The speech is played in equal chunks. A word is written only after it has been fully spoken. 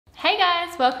Hey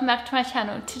guys, welcome back to my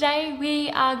channel. Today we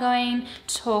are going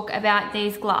to talk about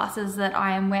these glasses that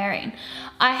I am wearing.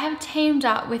 I have teamed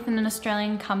up with an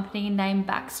Australian company named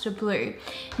Baxter Blue.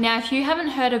 Now if you haven't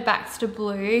heard of Baxter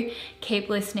Blue, keep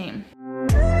listening.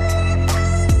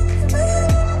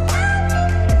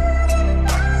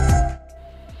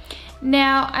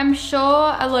 Now, I'm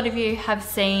sure a lot of you have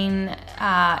seen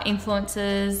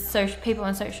influencers, people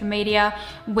on social media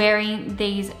wearing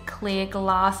these clear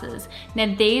glasses.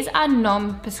 Now, these are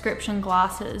non-prescription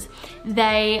glasses.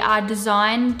 They are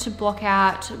designed to block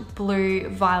out blue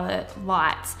violet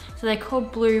lights. So they're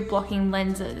called blue blocking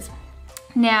lenses.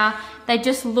 Now, they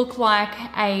just look like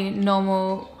a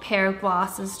normal pair of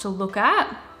glasses to look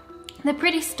at. They're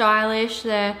pretty stylish.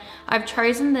 I've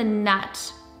chosen the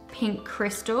Nat Pink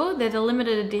Crystal. They're the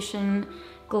limited edition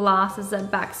glasses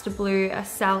that Baxter Blue are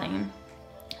selling.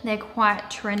 They're quite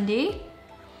trendy.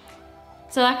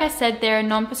 So like I said, they're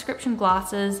non-prescription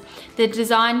glasses. They're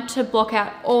designed to block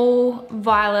out all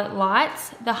violet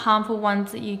lights, the harmful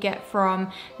ones that you get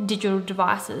from digital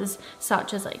devices,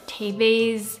 such as like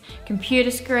TVs,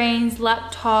 computer screens,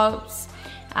 laptops,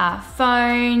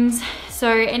 phones. So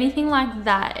anything like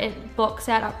that, it blocks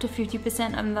out up to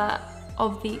 50%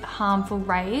 of the harmful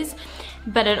rays,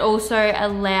 but it also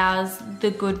allows the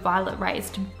good violet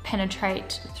rays to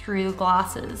penetrate through the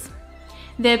glasses.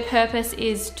 Their purpose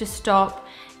is to stop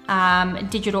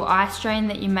digital eye strain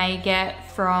that you may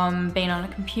get from being on a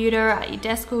computer at your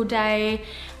desk all day.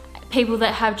 People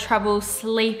that have trouble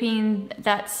sleeping,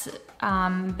 that's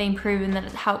been proven that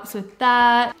it helps with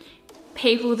that.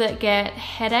 People that get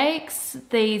headaches,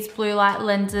 these blue light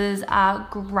lenses are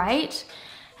great.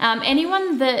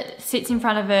 Anyone that sits in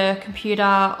front of a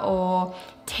computer or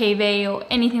TV or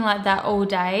anything like that all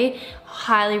day,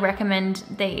 highly recommend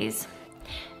these.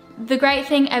 The great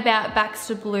thing about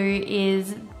Baxter Blue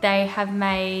is they have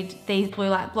made these blue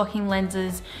light blocking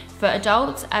lenses for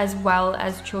adults as well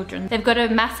as children. They've got a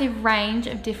massive range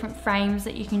of different frames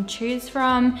that you can choose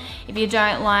from. If you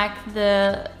don't like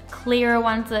the clearer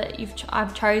ones that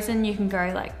I've chosen, you can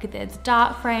go like, there's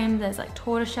dark frame, there's like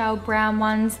tortoiseshell brown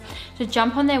ones. So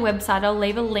jump on their website, I'll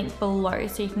leave a link below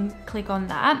so you can click on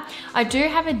that. I do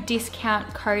have a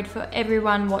discount code for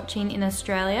everyone watching in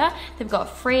Australia. They've got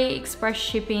free express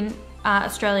shipping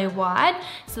Australia wide.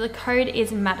 So the code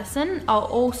is Madison. I'll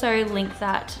also link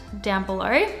that down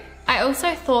below. I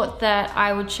also thought that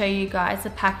I would show you guys the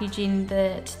packaging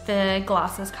that the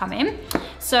glasses come in.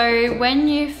 So when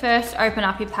you first open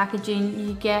up your packaging,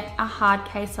 you get a hard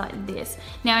case like this.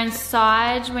 Now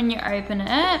inside, when you open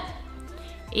it,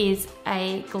 is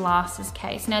a glasses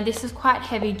case. Now this is quite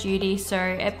heavy duty, so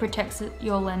it protects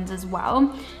your lens as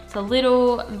well. It's a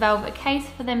little velvet case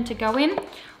for them to go in.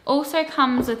 Also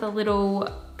comes with a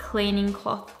little cleaning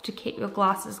cloth to keep your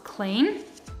glasses clean.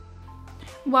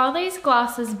 While these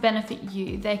glasses benefit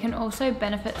you, they can also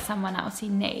benefit someone else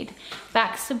in need.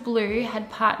 Baxter Blue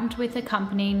had partnered with a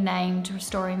company named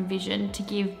Restoring Vision to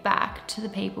give back to the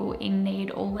people in need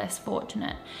or less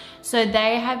fortunate. So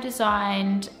they have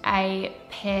designed a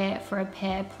pair for a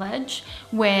pair pledge,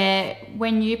 where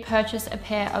when you purchase a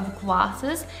pair of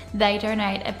glasses, they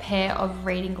donate a pair of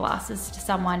reading glasses to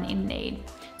someone in need.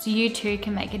 So you too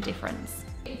can make a difference.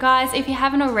 Guys, if you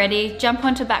haven't already, jump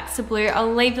onto Baxter Blue.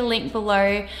 I'll leave the link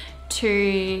below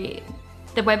to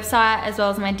the website as well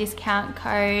as my discount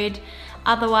code.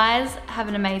 Otherwise, have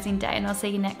an amazing day and I'll see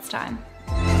you next time.